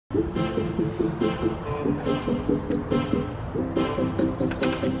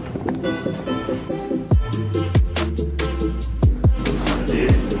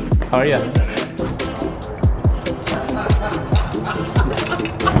Oh yeah.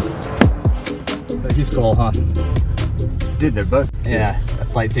 He's cool, huh? Dude, they're both. Yeah,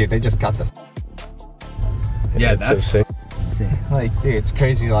 like dude, they just got the. Yeah, that's so sick. See, like, dude, it's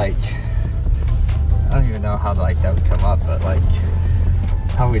crazy. Like, I don't even know how like that would come up, but like,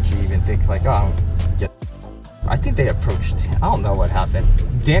 how would you even think like, oh, I think they approached. I don't know what happened.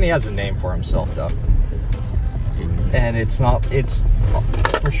 Danny has a name for himself though, and it's not. It's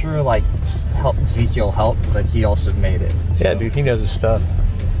for sure like Ezekiel helped, but he also made it. So. Yeah, dude, he knows his stuff.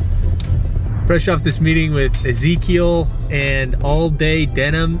 Fresh off this meeting with Ezekiel and AlDay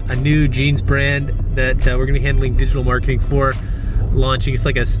Denim, a new jeans brand that we're gonna be handling digital marketing for, launching. It's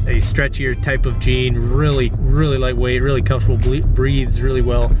like a stretchier type of jean, really lightweight, really comfortable, breathes really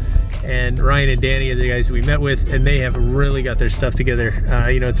well. And Ryan and Danny are the guys that we met with, and they have really got their stuff together.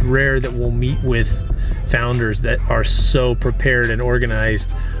 You know, it's rare that we'll meet with founders that are so prepared and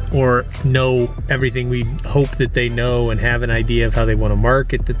organized, or know everything we hope that they know, and have an idea of how they want to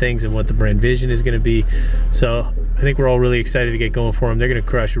market the things and what the brand vision is going to be. So I think we're all really excited to get going for them. They're going to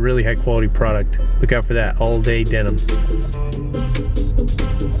crush a really high quality product. Look out for that, AlDay Denim.